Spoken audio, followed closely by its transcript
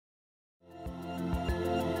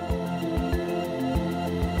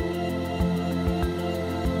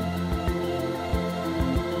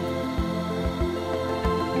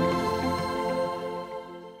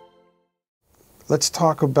let's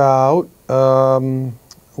talk about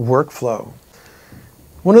workflow.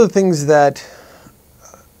 One of the things that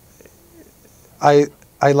I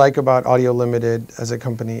like about Audio Limited as a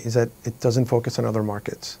company is that it doesn't focus on other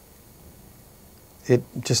markets. It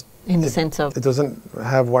just in the sense of it doesn't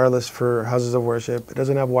have wireless for houses of worship. It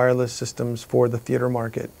doesn't have wireless systems for the theater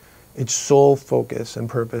market. Its sole focus and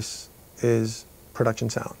purpose is production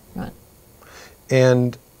sound. Right.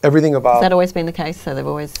 And everything about has that always been the case? So they've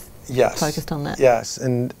always yes focused on that. Yes,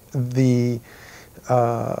 and the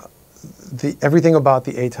everything about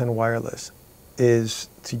the A10 wireless is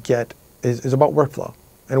about workflow,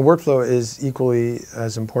 and workflow is equally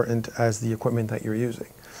as important as the equipment that you're using.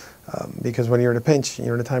 Because when you're in a pinch,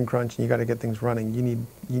 you're in a time crunch, and you got to get things running. You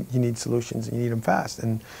need solutions, and you need them fast.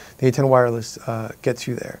 And the A10 wireless gets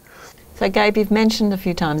you there. So, Gabe, you've mentioned a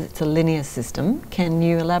few times it's a linear system. Can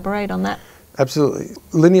you elaborate on that? Absolutely.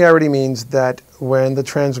 Linearity means that when the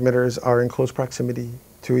transmitters are in close proximity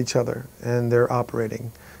to each other and they're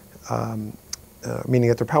operating, meaning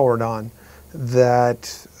that they're powered on, that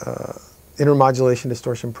intermodulation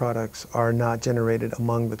distortion products are not generated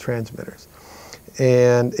among the transmitters.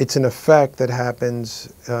 And it's an effect that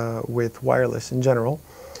happens with wireless in general,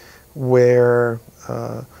 where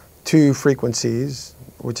two frequencies,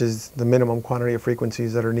 which is the minimum quantity of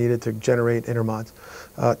frequencies that are needed to generate intermods,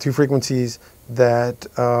 two frequencies that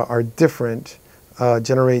are different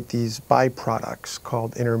generate these byproducts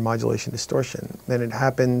called intermodulation distortion. And it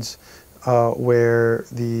happens where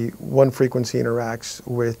the one frequency interacts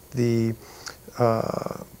with the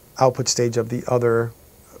output stage of the other,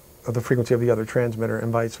 of the frequency of the other transmitter,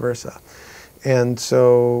 and vice versa. And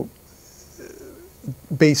so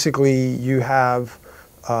basically you have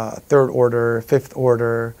third order, fifth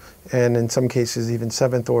order, and in some cases even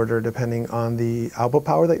seventh order, depending on the output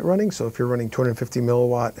power that you're running. So if you're running 250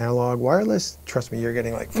 milliwatt analog wireless, trust me, you're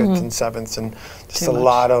getting like fifths and sevenths and just a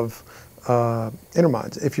lot of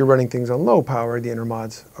intermods. If you're running things on low power, the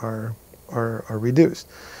intermods are reduced.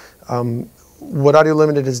 What Audio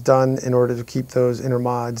Limited has done in order to keep those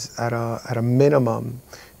intermods at a minimum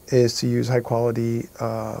is to use high quality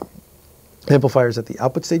amplifiers at the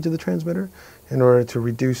output stage of the transmitter in order to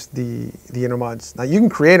reduce the intermods. Now you can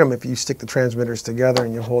create them if you stick the transmitters together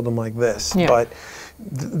and you hold them like this, but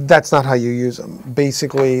that's not how you use them.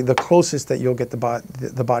 Basically, the closest that you'll get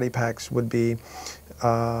the body packs would be,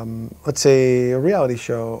 let's say, a reality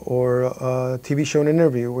show or a TV show and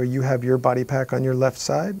interview where you have your body pack on your left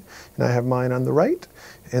side and I have mine on the right,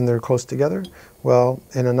 and they're close together. Well,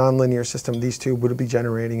 in a nonlinear system, these two would be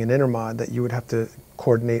generating an intermod that you would have to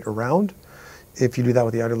coordinate around. If you do that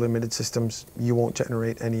with the Audio Limited systems, you won't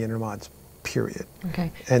generate any intermods, period. Okay.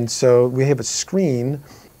 And so we have a screen.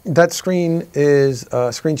 That screen is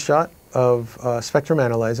a screenshot of a spectrum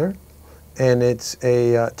analyzer, and it's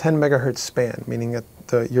a 10 megahertz span, meaning that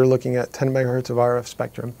you're looking at 10 megahertz of RF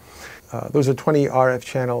spectrum. Those are 20 RF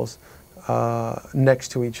channels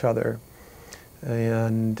next to each other,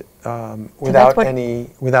 and without any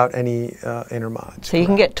intermods. So you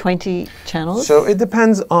can get 20 channels? So it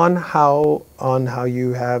depends on how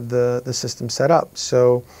you have the system set up.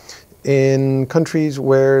 So in countries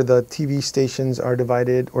where the TV stations are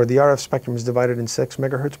divided, or the RF spectrum is divided in 6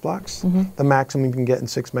 megahertz blocks, the maximum you can get in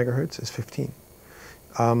 6 megahertz is 15.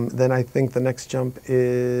 Then I think the next jump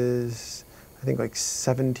is, I think, like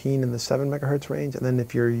 17 in the 7 megahertz range. And then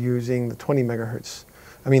if you're using the 20 megahertz,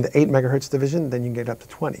 the 8 megahertz division, then you can get up to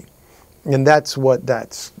 20. And that's what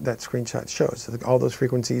that screenshot shows. So all those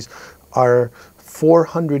frequencies are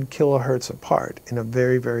 400 kilohertz apart in a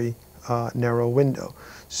very, very narrow window.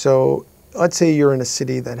 So let's say you're in a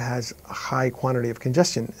city that has a high quantity of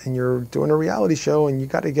congestion and you're doing a reality show and you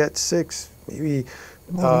got to get 6, maybe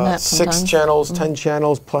 6 channels, 10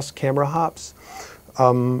 channels plus camera hops.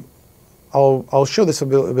 I'll show this a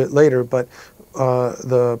bit later, but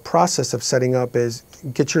the process of setting up is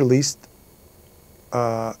get your least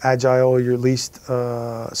agile, your least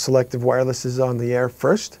selective wirelesses on the air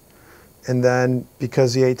first. And then,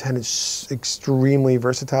 because the A10 is extremely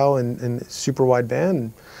versatile and super wide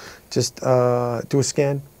band, just do a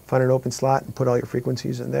scan, find an open slot, and put all your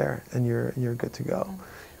frequencies in there, and you're good to go.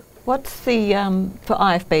 What's the, for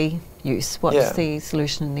IFB use, what's the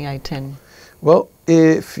solution in the A10? Well,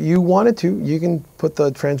 if you wanted to, you can put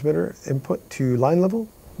the transmitter input to line level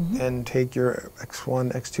and take your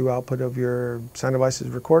X1, X2 output of your sound device's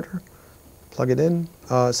recorder, plug it in,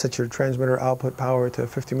 set your transmitter output power to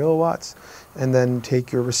 50 milliwatts, and then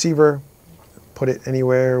take your receiver, put it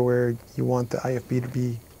anywhere where you want the IFB to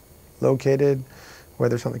be located,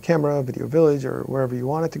 whether it's on the camera, Video Village, or wherever you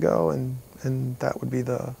want it to go, and that would be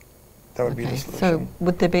the That would be the solution. So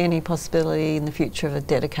would there be any possibility in the future of a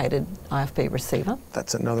dedicated IFB receiver?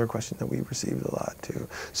 That's another question that we've received a lot too.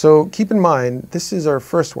 So keep in mind, this is our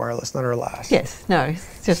first wireless, not our last. Yes, no,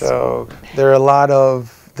 it's just... So there are a lot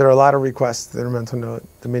of requests that are meant to know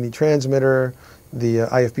the mini transmitter, the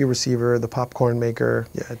IFB receiver, the popcorn maker.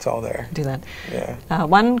 Yeah, it's all there. Do that. Yeah.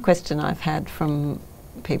 One question I've had from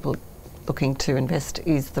people looking to invest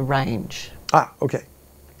is the range. Okay.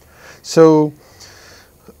 So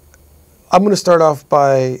I'm going to start off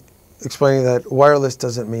by explaining that wireless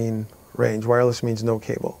doesn't mean range. Wireless means no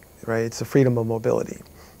cable, right? It's the freedom of mobility.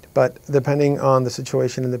 But depending on the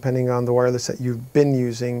situation and depending on the wireless that you've been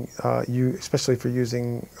using, especially if you're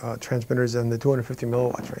using transmitters in the 250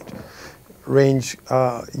 milliwatts range,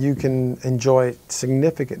 you can enjoy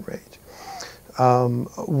significant range.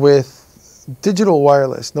 With digital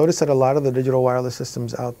wireless, notice that a lot of the digital wireless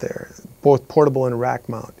systems out there, both portable and rack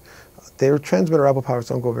mount, their transmitter output powers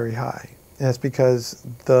don't go very high. And that's because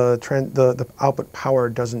the output power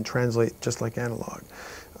doesn't translate just like analog.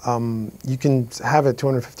 You can have a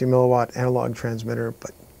 250 milliwatt analog transmitter,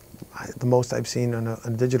 but the most I've seen on a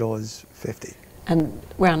digital is 50. And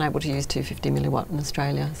we're unable to use 250 milliwatt in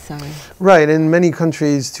Australia, so... Right, in many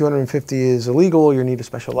countries 250 is illegal, you need a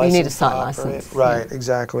special license. You need a site license. Right, yeah.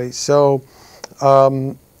 Exactly. So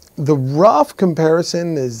the rough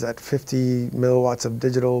comparison is that 50 milliwatts of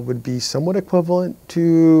digital would be somewhat equivalent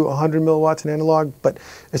to 100 milliwatts in analog, but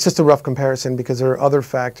it's just a rough comparison because there are other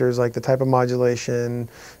factors like the type of modulation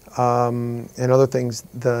and other things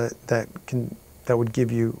that would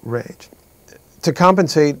give you range. To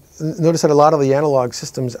compensate, notice that a lot of the analog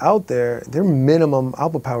systems out there, their minimum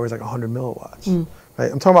output power is like 100 milliwatts.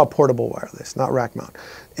 Right? I'm talking about portable wireless, not rack mount.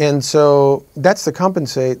 And so that's to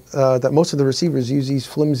compensate that most of the receivers use these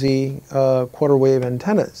flimsy quarter wave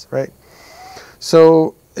antennas, right?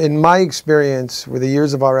 So in my experience, with the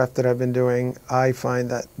years of RF that I've been doing, I find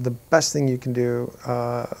that the best thing you can do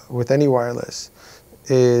with any wireless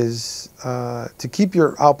is to keep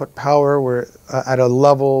your output power at a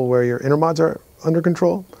level where your intermods are under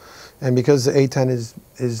control. And because the A10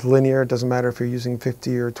 is linear, it doesn't matter if you're using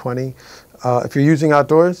 50 or 20. If you're using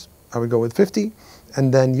outdoors, I would go with 50,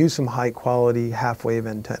 and then use some high quality half wave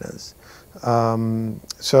antennas.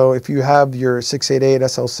 So if you have your 688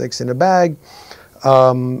 SL6 in a bag,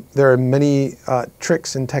 there are many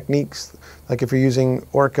tricks and techniques. Like if you're using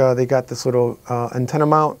Orca, they got this little antenna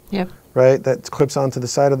mount. Yep. Right, that clips onto the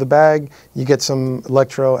side of the bag. You get some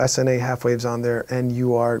Electro SNA half waves on there, and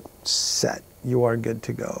you are set. You are good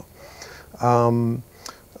to go.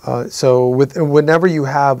 So whenever you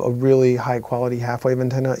have a really high quality half wave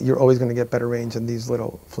antenna, you're always going to get better range than these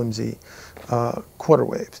little flimsy quarter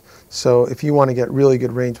waves. So if you want to get really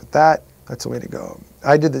good range with that, that's the way to go.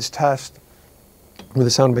 I did this test with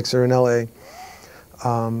a sound mixer in LA,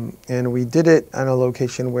 and we did it at a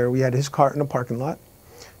location where we had his car in a parking lot.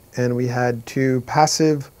 And we had two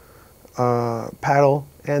passive paddle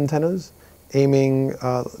antennas aiming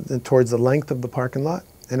towards the length of the parking lot.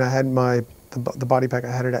 And I had the body pack,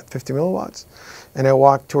 I had it at 50 milliwatts. And I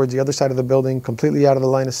walked towards the other side of the building, completely out of the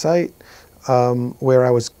line of sight, where I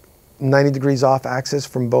was 90 degrees off axis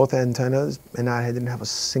from both antennas, and I didn't have a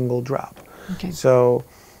single drop. Okay. So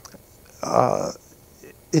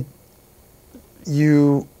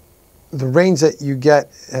the range that you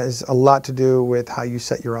get has a lot to do with how you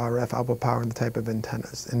set your RF output power and the type of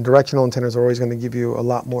antennas. And directional antennas are always going to give you a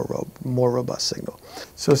lot more robust signal.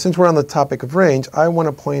 So since we're on the topic of range, I want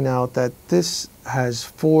to point out that this has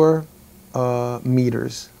 4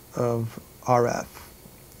 meters of RF.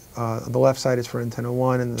 The left side is for antenna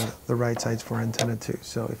 1 and the right side is for antenna 2.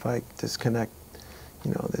 So if I disconnect,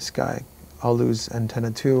 this guy, I'll lose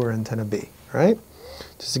antenna 2 or antenna B, right?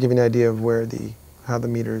 Just to give you an idea of how the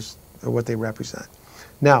meters, what they represent.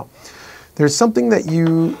 Now, there's something that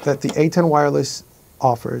the A10 wireless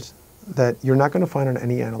offers that you're not going to find on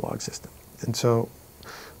any analog system. And so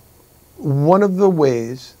one of the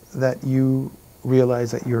ways that you realize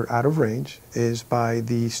that you're out of range is by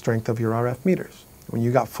the strength of your RF meters. When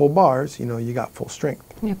you got full bars, you got full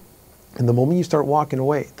strength. Yep. And the moment you start walking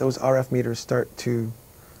away, those RF meters start to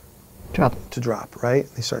drop, right?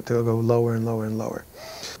 They start to go lower and lower and lower.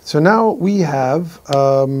 So now we have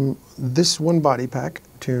this one body pack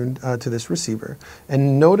tuned to this receiver,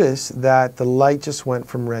 and notice that the light just went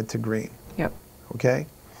from red to green. Yep. Okay?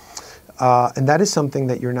 And that is something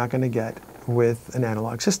that you're not going to get with an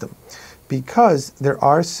analog system, because there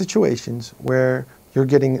are situations where you're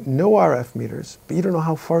getting no RF meters, but you don't know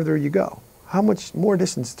how farther you go. How much more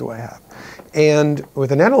distance do I have? And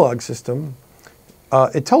with an analog system,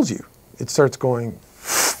 it tells you. It starts going,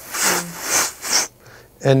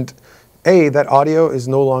 and A, that audio is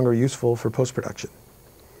no longer useful for post-production.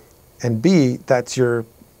 And B, you're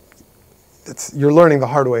learning the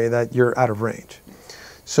hard way that you're out of range.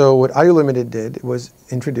 So what Audio Limited did was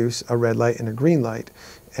introduce a red light and a green light.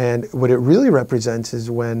 And what it really represents is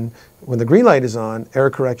when the green light is on, error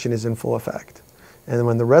correction is in full effect. And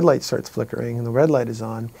when the red light starts flickering and the red light is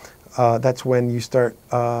on, that's when you start,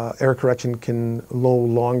 error correction can no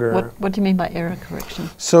longer... What do you mean by error correction?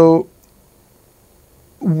 So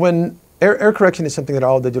when error correction is something that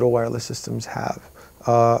all digital wireless systems have.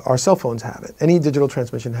 Our cell phones have it. Any digital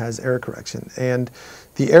transmission has error correction. And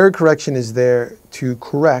the error correction is there to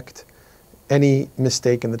correct any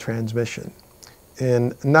mistake in the transmission.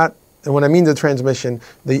 And when I mean the transmission,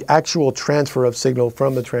 the actual transfer of signal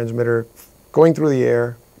from the transmitter going through the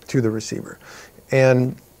air to the receiver.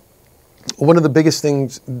 And one of the biggest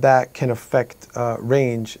things that can affect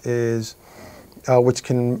range is, which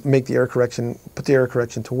can make the error correction, put the error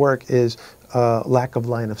correction to work, is lack of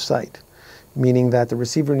line of sight, meaning that the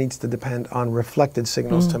receiver needs to depend on reflected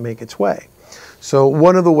signals to make its way. So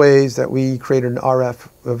one of the ways that we created a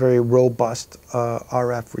very robust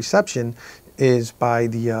RF reception, is by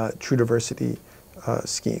the True Diversity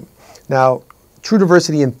scheme. Now, True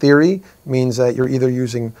Diversity in theory means that you're either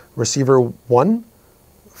using receiver 1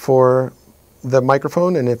 for the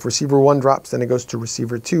microphone, and if receiver 1 drops, then it goes to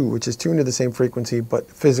receiver 2, which is tuned to the same frequency, but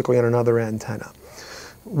physically on another antenna.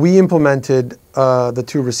 We implemented the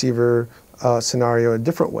 2 receiver scenario a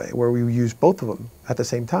different way, where we use both of them at the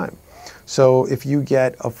same time. So if you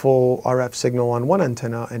get a full RF signal on one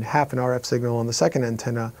antenna and half an RF signal on the second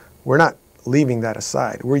antenna, we're not leaving that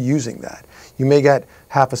aside. We're using that. You may get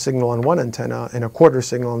half a signal on one antenna and a quarter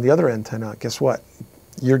signal on the other antenna. Guess what?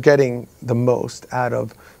 You're getting the most out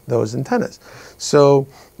of those antennas. So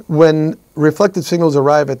when reflected signals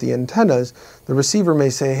arrive at the antennas, the receiver may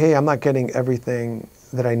say, hey, I'm not getting everything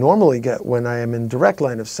that I normally get when I am in direct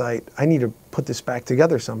line of sight. I need to put this back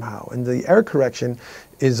together somehow. And the error correction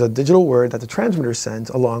is a digital word that the transmitter sends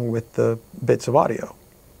along with the bits of audio.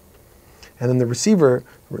 And then the receiver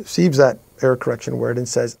receives that error correction word and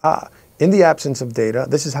says, in the absence of data,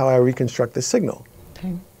 this is how I reconstruct this signal.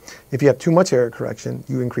 Okay. If you have too much error correction,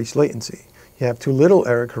 you increase latency. You have too little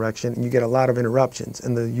error correction, and you get a lot of interruptions,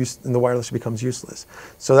 and the wireless becomes useless.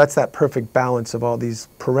 So that's that perfect balance of all these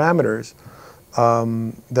parameters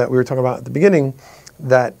that we were talking about at the beginning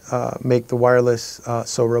that make the wireless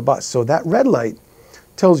so robust. So that red light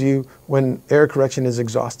tells you when error correction is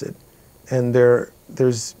exhausted, and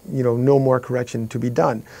there's no more correction to be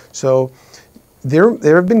done. So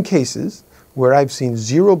there have been cases where I've seen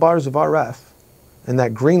 0 bars of RF, and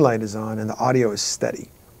that green light is on, and the audio is steady,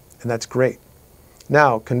 and that's great.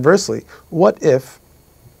 Now, conversely, what if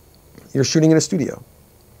you're shooting in a studio?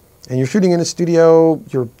 And you're shooting in a studio,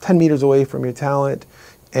 you're 10 meters away from your talent,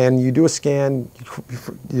 and you do a scan,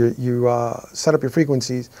 you set up your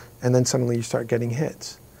frequencies, and then suddenly you start getting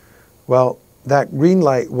hits. Well, that green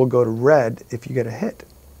light will go to red if you get a hit.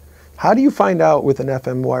 How do you find out with an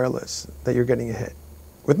FM wireless that you're getting a hit?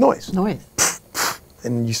 With noise. Noise.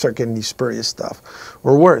 And you start getting these spurious stuff.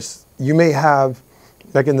 Or worse, you may have,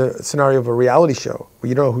 like in the scenario of a reality show, where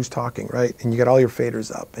you don't know who's talking, right? And you get all your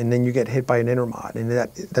faders up, and then you get hit by an intermod, and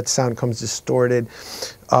that sound comes distorted,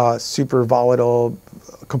 super volatile,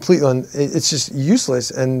 completely, it's just useless,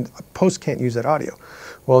 and post can't use that audio.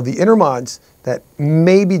 Well, the intermods that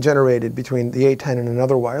may be generated between the A10 and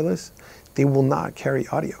another wireless, they will not carry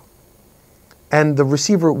audio. And the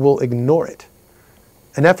receiver will ignore it.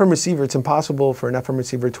 An FM receiver, it's impossible for an FM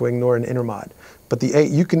receiver to ignore an intermod. But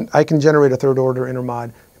I can generate a third order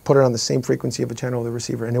intermod, put it on the same frequency of a channel of the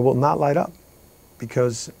receiver, and it will not light up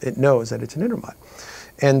because it knows that it's an intermod.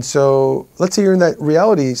 And so let's say you're in that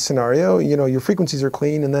reality scenario, your frequencies are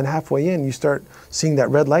clean, and then halfway in, you start seeing that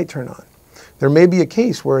red light turn on. There may be a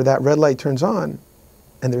case where that red light turns on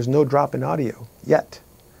and there's no drop in audio yet.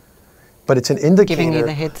 But it's an indicator. Giving you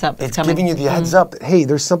the heads up. It's giving you the heads up that, hey,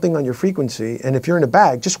 there's something on your frequency, and if you're in a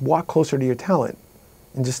bag, just walk closer to your talent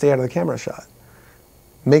and just stay out of the camera shot.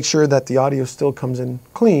 Make sure that the audio still comes in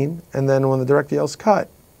clean, and then when the direct yell's cut,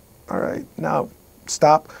 all right, now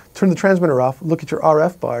stop, turn the transmitter off, look at your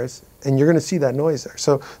RF bars, and you're going to see that noise there.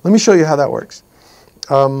 So let me show you how that works.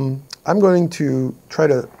 I'm going to try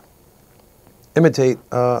to imitate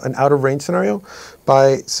an out-of-range scenario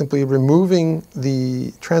by simply removing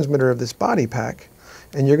the transmitter of this body pack,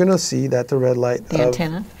 and you're going to see that the red light the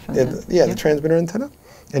antenna the transmitter antenna,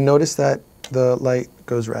 and notice that the light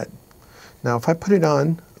goes red. Now if I put it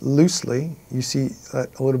on loosely, you see that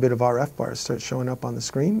a little bit of RF bars start showing up on the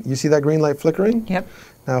screen. You see that green light flickering? Yep.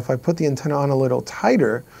 Now if I put the antenna on a little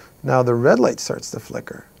tighter, now the red light starts to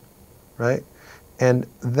flicker, right? And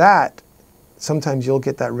that sometimes you'll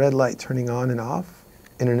get that red light turning on and off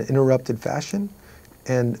in an interrupted fashion,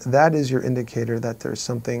 and that is your indicator that there's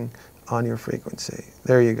something on your frequency.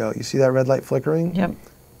 There you go. You see that red light flickering? Yep.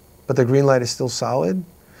 But the green light is still solid.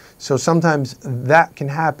 So sometimes that can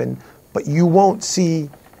happen, but you won't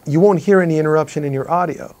hear any interruption in your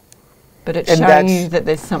audio. But it's showing you that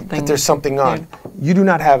there's something. That there's something on. Yeah. You do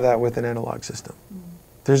not have that with an analog system.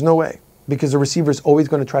 There's no way, because the receiver is always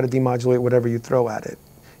going to try to demodulate whatever you throw at it.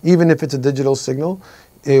 Even if it's a digital signal,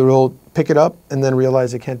 it will pick it up and then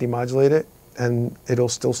realize it can't demodulate it, and it'll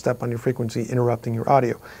still step on your frequency, interrupting your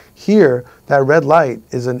audio. Here, that red light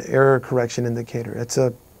is an error correction indicator. It's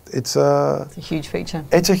a huge feature.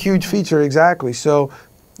 It's a huge feature, exactly. So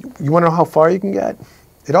you want to know how far you can get?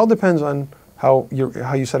 It all depends on how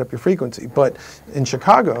you set up your frequency. But in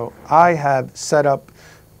Chicago, I have set up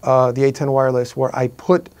the A10 wireless where I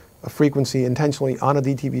put a frequency intentionally on a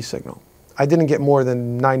DTV signal. I didn't get more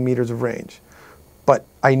than 9 meters of range, but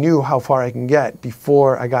I knew how far I can get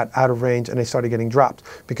before I got out of range and I started getting dropped,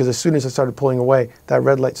 because as soon as I started pulling away, that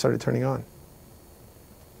red light started turning on.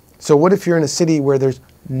 So what if you're in a city where there's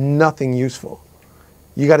nothing useful?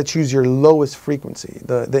 You got to choose your lowest frequency,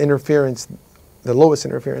 the interference, the lowest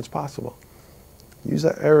interference possible. Use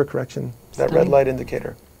that error correction, that red light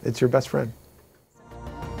indicator. It's your best friend.